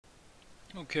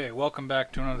Okay, welcome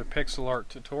back to another pixel art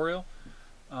tutorial.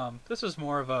 This is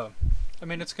more of a,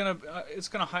 it's gonna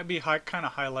be kind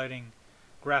of highlighting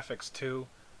graphics too,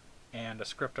 and a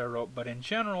script I wrote. But in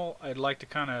general, I'd like to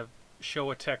kind of show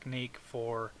a technique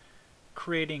for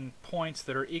creating points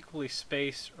that are equally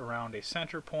spaced around a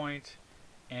center point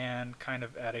and kind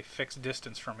of at a fixed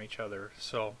distance from each other.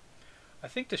 So I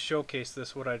think to showcase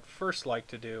this, what I'd first like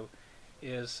to do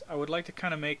is I would like to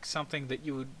kind of make something that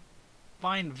you would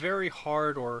find very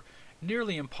hard or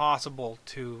nearly impossible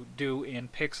to do in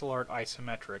pixel art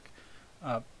isometric.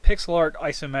 Pixel art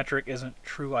isometric isn't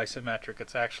true isometric,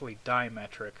 it's actually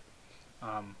dimetric.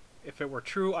 If it were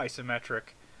true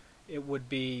isometric, it would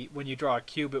be, when you draw a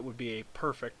cube, it would be a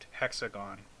perfect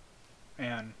hexagon.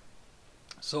 And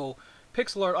so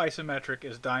pixel art isometric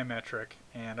is dimetric,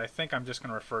 and I think I'm just going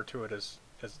to refer to it as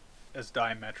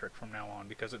dimetric from now on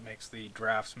because it makes the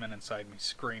draftsman inside me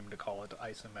scream to call it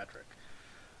isometric.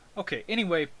 Okay,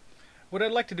 anyway, what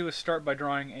I'd like to do is start by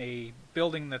drawing a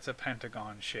building that's a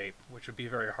pentagon shape, which would be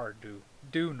very hard to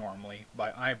do normally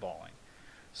by eyeballing.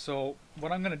 So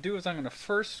what I'm going to do is I'm going to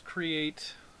first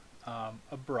create a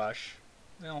brush.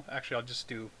 Well, actually I'll just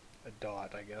do a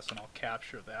dot, I guess, and I'll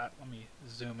capture that. Let me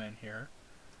zoom in here.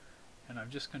 And I'm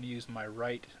just going to use my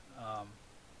right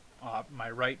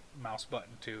mouse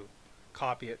button to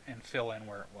copy it and fill in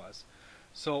where it was.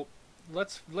 So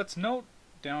let's note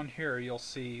down here you'll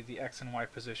see the X and Y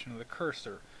position of the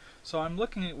cursor. So I'm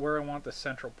looking at where I want the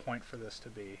central point for this to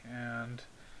be, and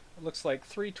it looks like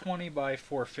 320 by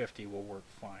 450 will work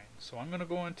fine. So I'm going to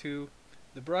go into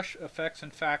the brush effects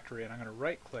and factory, and I'm going to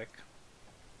right click,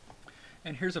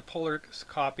 and here's a polar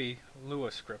copy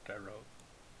Lua script I wrote.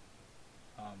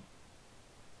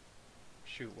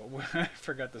 I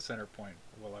forgot the center point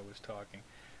while I was talking.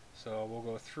 So we'll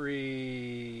go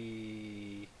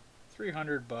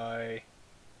 300 by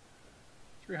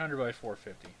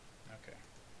 450.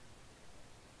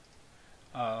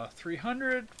 Okay.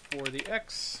 300 for the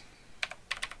X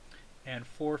and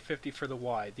 450 for the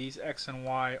Y. These X and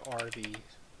Y are the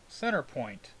center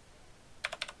point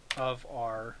of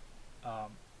our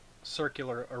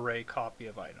circular array copy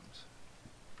of items.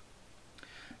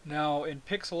 Now in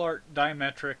pixel art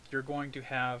dimetric, you're going to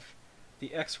have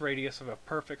the X radius of a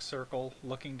perfect circle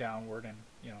looking downward and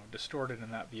distorted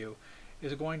in that view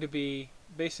is going to be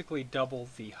basically double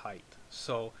the height.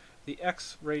 So the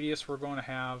X radius we're going to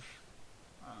have,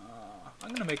 I'm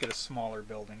going to make it a smaller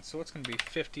building, so it's going to be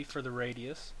 50 for the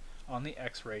radius on the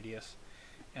X radius,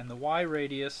 and the Y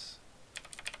radius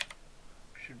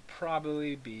should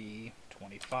probably be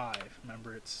 25.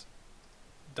 Remember, it's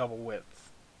double width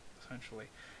essentially.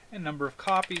 And number of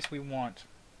copies, we want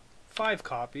 5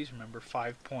 copies. Remember,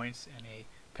 5 points in a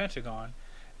pentagon.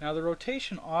 Now the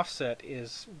rotation offset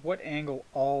is what angle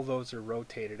all those are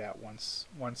rotated at once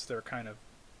they're kind of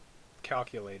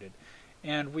calculated.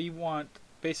 And we want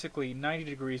basically 90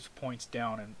 degrees points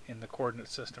down in the coordinate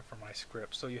system for my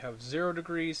script. So you have 0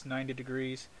 degrees, 90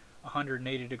 degrees,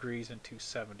 180 degrees, and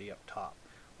 270 up top.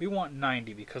 We want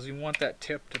 90 because we want that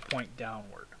tip to point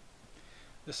downward.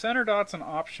 The center dot's an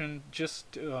option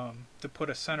just to put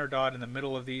a center dot in the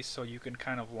middle of these so you can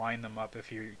kind of line them up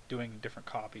if you're doing different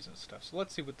copies and stuff. So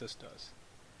let's see what this does.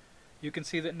 You can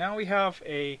see that now we have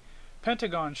a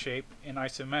pentagon shape in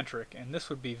isometric, and this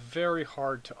would be very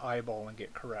hard to eyeball and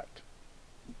get correct.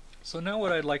 So now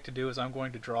what I'd like to do is I'm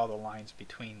going to draw the lines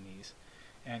between these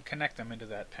and connect them into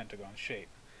that pentagon shape.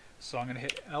 So I'm going to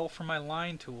hit L for my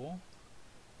line tool,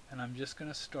 and I'm just going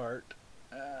to start.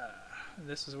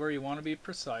 This is where you want to be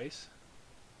precise.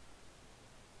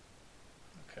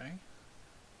 Okay.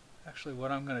 Actually,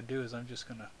 what I'm going to do is I'm just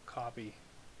going to copy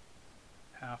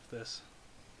half this.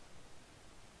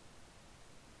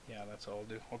 Yeah, that's all I'll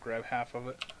do. I'll grab half of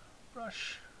it,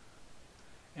 brush,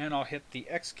 and I'll hit the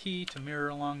X key to mirror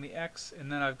along the X,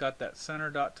 and then I've got that center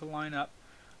dot to line up.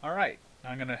 Alright,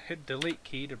 I'm going to hit delete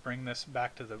key to bring this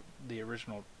back to the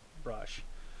original brush.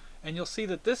 And you'll see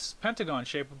that this pentagon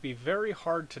shape would be very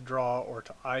hard to draw or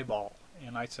to eyeball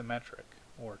in isometric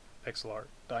or pixel art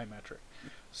dimetric.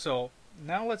 So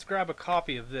now let's grab a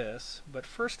copy of this, but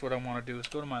first what I want to do is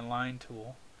go to my line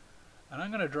tool, and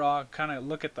I'm going to draw, kind of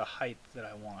look at the height that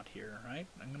I want here, right?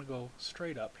 I'm going to go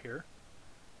straight up here,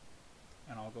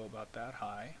 and I'll go about that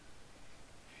high.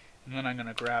 And then I'm going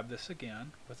to grab this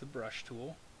again with the brush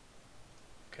tool,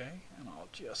 okay, and I'll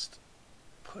just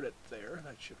put it there.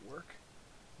 That should work.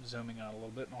 Zooming out a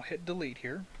little bit, and I'll hit delete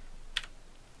here,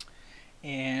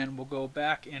 and we'll go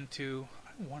back into,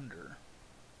 I wonder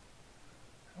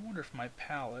if my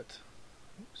palette,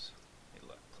 oops, hey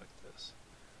look, click this,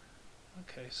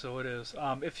 Okay, so it is.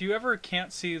 If you ever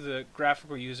can't see the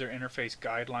graphical user interface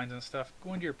guidelines and stuff,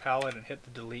 go into your palette and hit the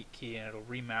delete key, and it'll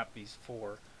remap these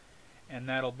four, and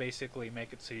that'll basically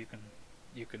make it so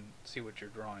you can see what you're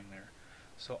drawing there.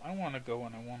 So I want to go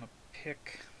and I want to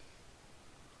pick.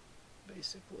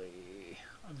 Basically,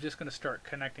 I'm just going to start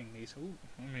connecting these. Ooh,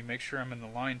 let me make sure I'm in the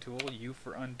line tool. U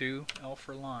for undo, L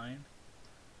for line,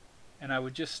 and I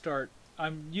would just start.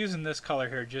 I'm using this color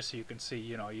here just so you can see,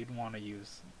 you know, you'd want to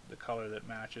use the color that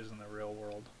matches in the real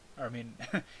world. Or I mean,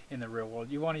 in the real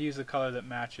world. You want to use the color that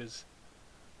matches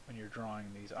when you're drawing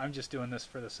these. I'm just doing this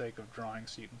for the sake of drawing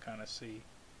so you can kind of see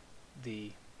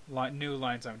the new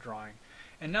lines I'm drawing.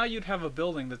 And now you'd have a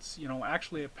building that's, you know,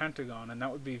 actually a pentagon, and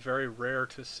that would be very rare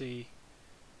to see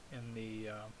in the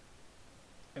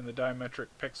diametric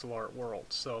pixel art world.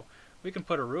 So we can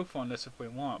put a roof on this if we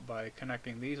want by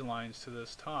connecting these lines to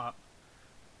this top.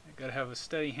 You've got to have a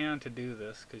steady hand to do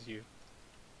this because you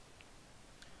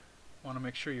want to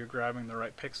make sure you're grabbing the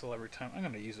right pixel every time. I'm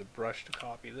going to use a brush to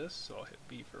copy this, so I'll hit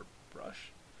B for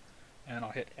brush, and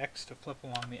I'll hit X to flip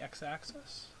along the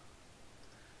X-axis,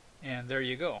 and there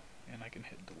you go. And I can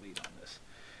hit delete on this.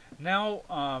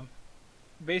 Now,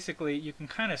 basically, you can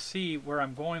kind of see where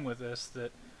I'm going with this.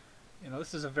 That, you know,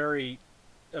 this is a very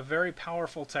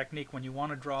powerful technique when you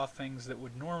want to draw things that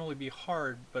would normally be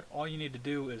hard, but all you need to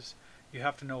do is you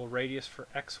have to know a radius for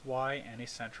X, Y, and a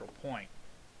central point.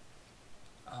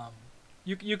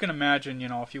 You can imagine, you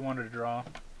know, if you wanted to draw,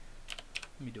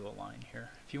 let me do a line here.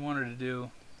 If you wanted to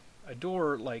do a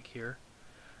door like here,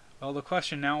 well, the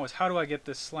question now is how do I get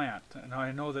this slant? And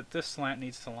I know that this slant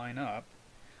needs to line up.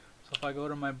 So if I go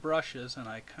to my brushes and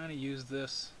I kind of use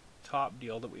this top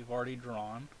deal that we've already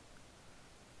drawn,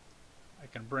 I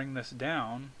can bring this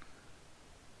down,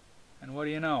 and what do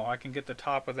you know? I can get the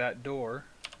top of that door.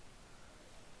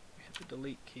 Hit the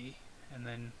delete key, and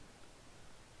then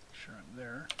make sure I'm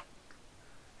there.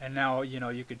 And now, you know,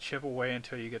 you could chip away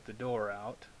until you get the door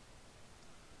out.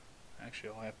 Actually,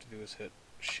 all I have to do is hit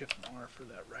Shift R for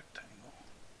that rectangle.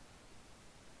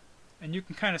 And you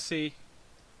can kind of see,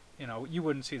 you know, you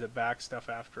wouldn't see the back stuff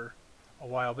after a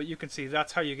while, but you can see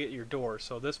that's how you get your door.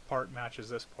 So this part matches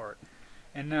this part.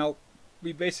 And now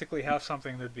we basically have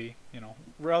something that'd be, you know,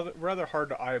 rather hard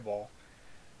to eyeball.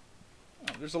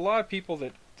 There's a lot of people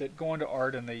that go into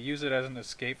art and they use it as an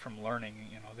escape from learning.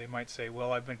 You know, they might say,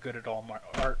 well, I've been good at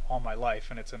art all my life,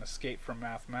 and it's an escape from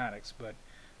mathematics. But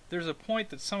there's a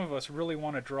point that some of us really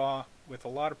want to draw with a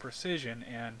lot of precision,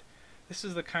 and this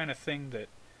is the kind of thing that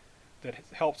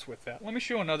helps with that. Let me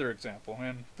show another example,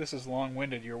 and this is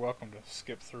long-winded. You're welcome to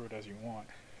skip through it as you want.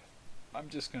 I'm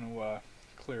just going to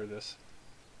clear this.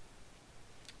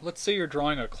 Let's say you're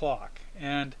drawing a clock,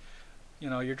 and you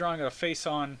know, you're drawing a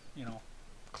face-on, you know,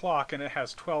 clock, and it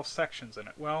has 12 sections in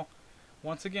it. Well,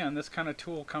 once again, this kind of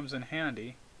tool comes in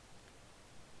handy.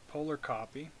 Polar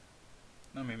copy.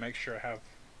 Let me make sure I have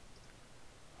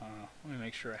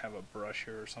a brush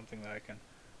here or something that I can.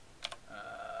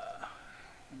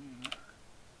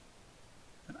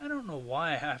 And I don't know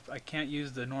why I can't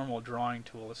use the normal drawing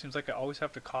tool. It seems like I always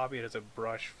have to copy it as a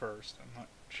brush first. I'm not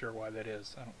sure why that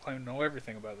is. I don't claim to know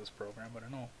everything about this program, but I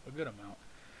know a good amount.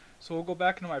 So we'll go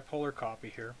back into my polar copy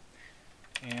here,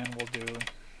 and we'll do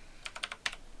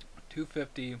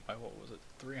 250 by, what was it,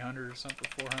 300 or something,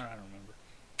 400, I don't remember,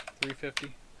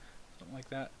 350, something like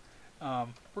that.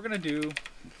 We're going to do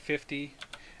 50.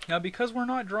 Now, because we're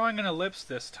not drawing an ellipse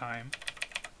this time,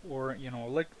 or, you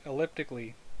know,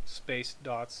 elliptically spaced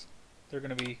dots, they're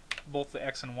going to be, both the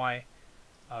X and Y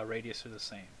radius are the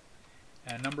same.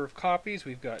 And number of copies,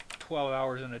 we've got 12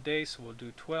 hours in a day, so we'll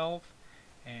do 12.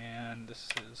 And this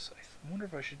is, I wonder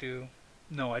if I should do,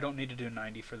 no, I don't need to do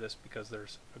 90 for this because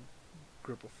there's a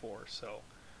group of 4. So,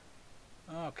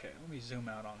 okay, let me zoom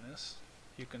out on this.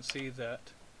 You can see that,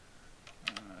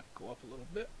 go up a little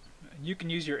bit. And you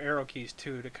can use your arrow keys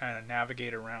too to kind of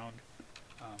navigate around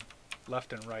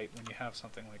left and right when you have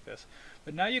something like this.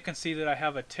 But now you can see that I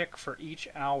have a tick for each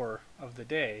hour of the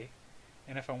day.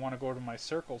 And if I want to go to my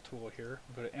circle tool here,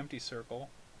 go to empty circle,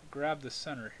 grab the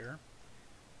center here.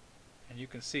 And you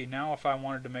can see now if I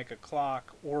wanted to make a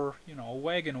clock or, you know, a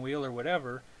wagon wheel or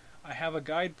whatever, I have a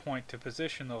guide point to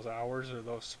position those hours or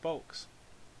those spokes.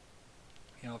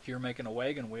 You know, if you're making a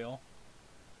wagon wheel,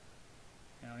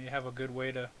 you know, you have a good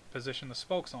way to position the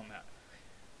spokes on that.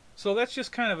 So that's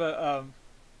just kind of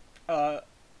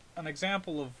an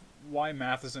example of why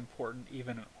math is important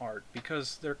even in art,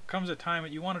 because there comes a time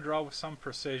that you want to draw with some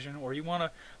precision, or you want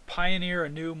to pioneer a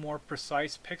new, more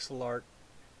precise pixel art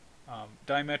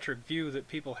diametric view that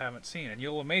people haven't seen, and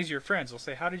you'll amaze your friends. They'll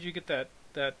say, how did you get that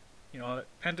you know,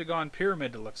 pentagon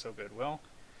pyramid to look so good? Well,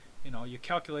 you know, you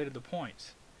calculated the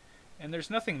points. And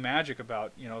there's nothing magic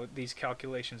about, you know, these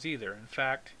calculations either. In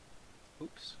fact,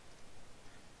 oops,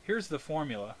 here's the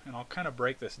formula, and I'll kind of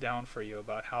break this down for you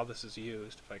about how this is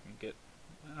used. If I can get,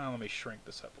 let me shrink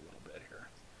this up a little bit here.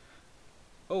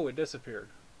 Oh, it disappeared.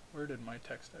 Where did my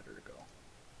text editor go?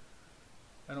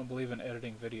 I don't believe in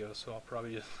editing videos, so I'll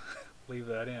probably just leave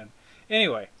that in.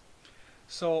 Anyway,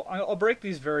 so I'll break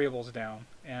these variables down,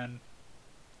 and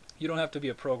you don't have to be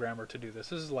a programmer to do this.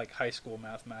 This is like high school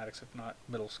mathematics, if not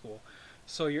middle school.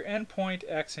 So your endpoint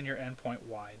x and your endpoint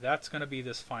y, that's going to be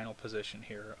this final position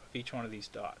here of each one of these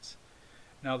dots.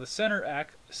 Now the center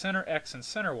x and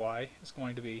center y is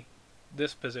going to be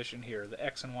this position here, the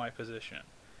x and y position.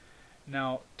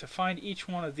 Now to find each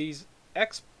one of these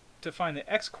to find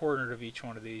the x coordinate of each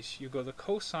one of these, you go the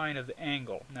cosine of the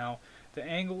angle. Now the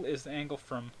angle is the angle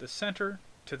from the center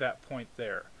to that point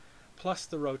there, plus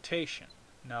the rotation.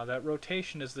 Now that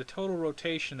rotation is the total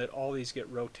rotation that all these get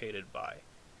rotated by.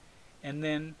 And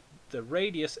then the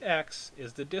radius x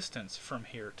is the distance from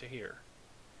here to here.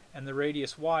 And the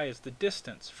radius y is the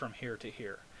distance from here to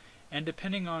here. And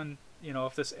depending on, you know,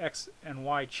 if this x and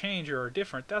y change or are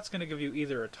different, that's going to give you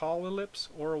either a tall ellipse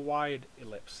or a wide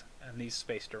ellipse, and these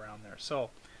spaced around there. So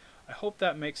I hope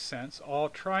that makes sense. I'll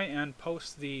try and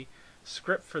post the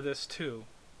script for this too.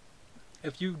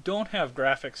 If you don't have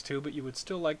graphics too, but you would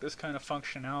still like this kind of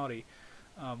functionality,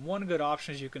 one good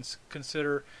option is you can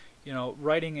consider, you know,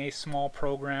 writing a small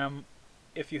program.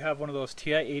 If you have one of those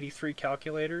TI-83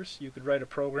 calculators, you could write a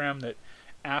program that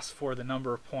asks for the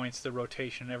number of points, the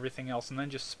rotation, and everything else, and then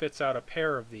just spits out a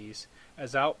pair of these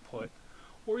as output.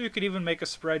 Or you could even make a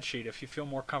spreadsheet if you feel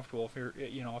more comfortable. If you're,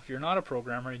 you know, if you're not a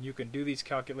programmer, and you can do these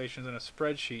calculations in a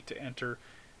spreadsheet to enter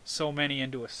so many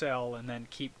into a cell and then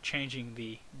keep changing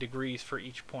the degrees for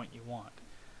each point you want.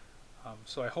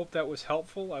 So I hope that was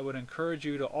helpful. I would encourage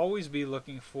you to always be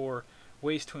looking for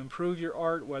ways to improve your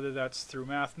art, whether that's through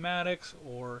mathematics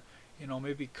or, you know,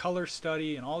 maybe color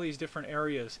study and all these different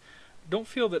areas. Don't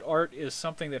feel that art is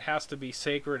something that has to be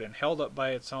sacred and held up by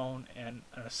its own and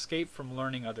an escape from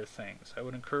learning other things. I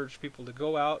would encourage people to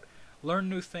go out, learn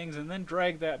new things, and then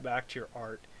drag that back to your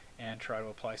art and try to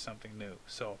apply something new.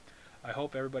 So I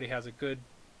hope everybody has a good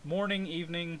morning,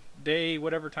 evening, day,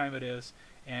 whatever time it is,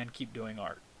 and keep doing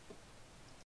art.